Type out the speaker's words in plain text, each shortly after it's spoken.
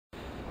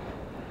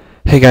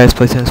Hey guys,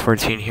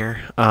 Playtennis14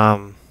 here.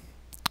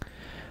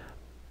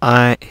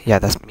 Yeah,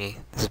 that's me.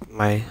 This is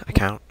my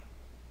account.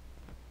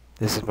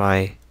 This is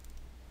my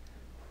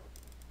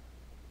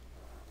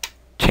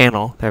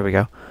channel. There we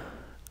go.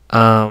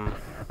 Um,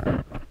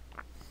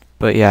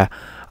 but yeah,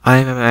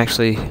 I'm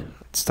actually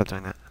stop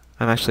doing that.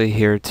 I'm actually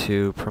here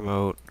to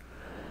promote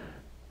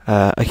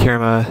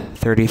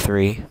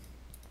Acirema33.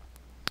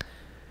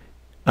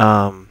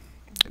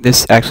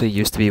 This actually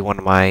used to be one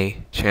of my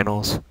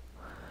channels,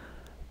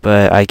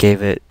 but I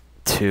gave it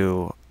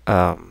to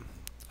a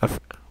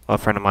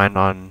friend of mine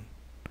on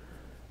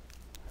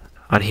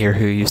here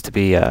who used to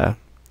be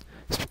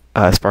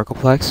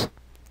Sparkleplex.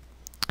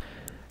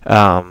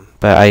 But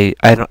I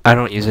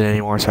don't use it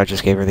anymore, so I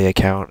just gave her the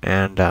account,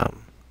 and I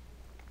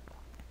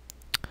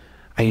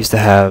used to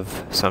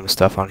have some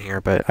stuff on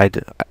here, but I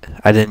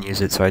didn't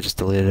use it, so I just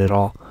deleted it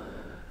all.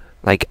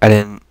 Like, I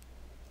didn't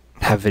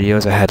have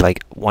videos. I had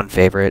like one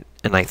favorite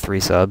and like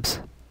 3 subs,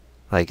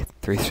 like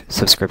 3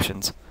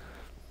 subscriptions.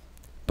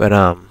 But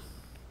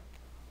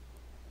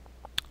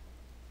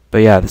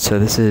yeah, so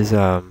this is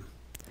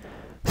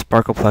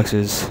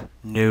Sparkleplex's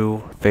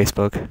new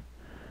Facebook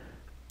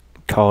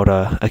called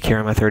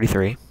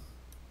Acirema33.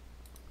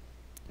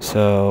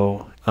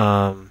 So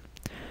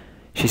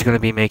she's going to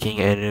be making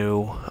a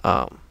new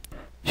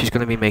she's going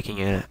to be making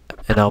an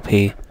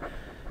LP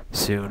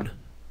soon,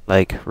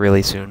 like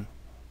really soon,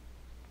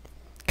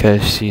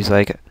 because she's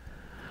like,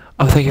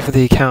 oh, thank you for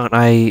the account.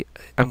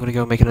 I'm going to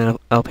go make an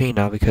LP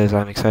now because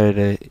I'm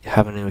excited to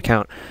have a new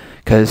account,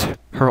 because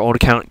her old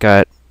account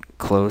got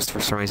closed for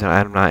some reason.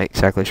 I'm not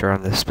exactly sure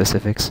on the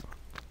specifics,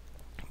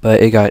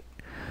 but it got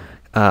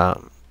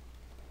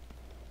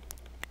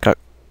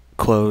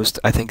closed.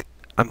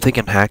 I'm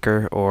thinking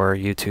hacker or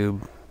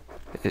YouTube.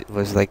 It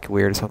was like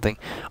weird or something.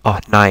 Oh,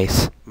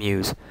 nice.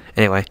 Muse.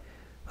 Anyway,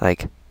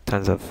 like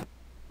tons of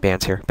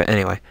bands here. But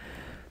anyway,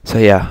 so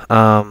yeah,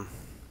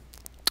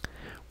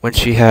 when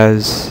she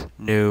has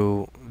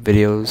new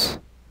videos,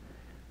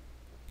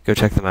 go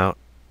check them out.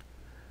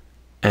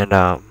 And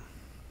I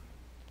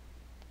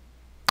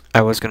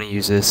was gonna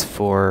use this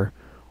for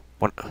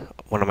one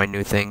of my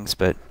new things,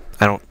 but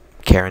I don't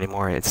care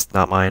anymore. It's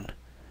not mine.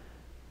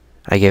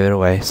 I gave it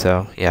away,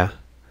 so yeah.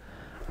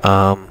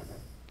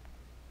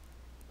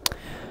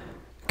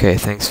 Okay,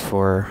 thanks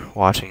for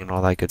watching and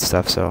all that good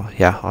stuff. So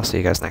yeah, I'll see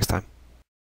you guys next time.